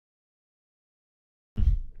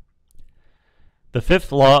The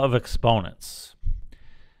fifth law of exponents.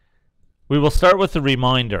 We will start with a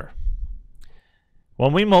reminder.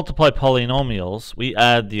 When we multiply polynomials, we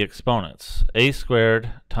add the exponents. A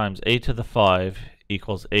squared times a to the 5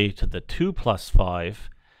 equals a to the 2 plus 5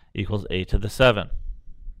 equals a to the 7.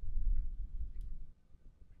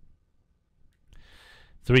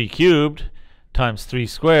 3 cubed times 3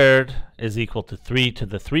 squared is equal to 3 to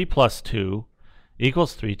the 3 plus 2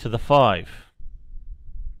 equals 3 to the 5.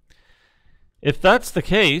 If that's the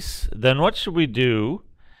case, then what should we do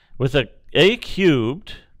with a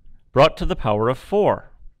cubed brought to the power of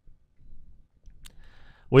 4?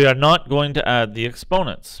 We are not going to add the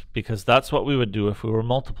exponents because that's what we would do if we were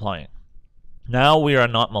multiplying. Now we are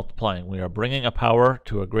not multiplying. We are bringing a power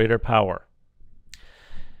to a greater power.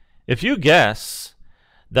 If you guess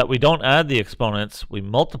that we don't add the exponents, we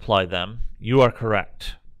multiply them, you are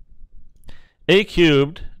correct. A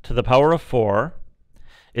cubed to the power of 4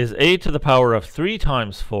 is a to the power of 3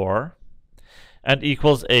 times 4 and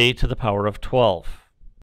equals a to the power of 12.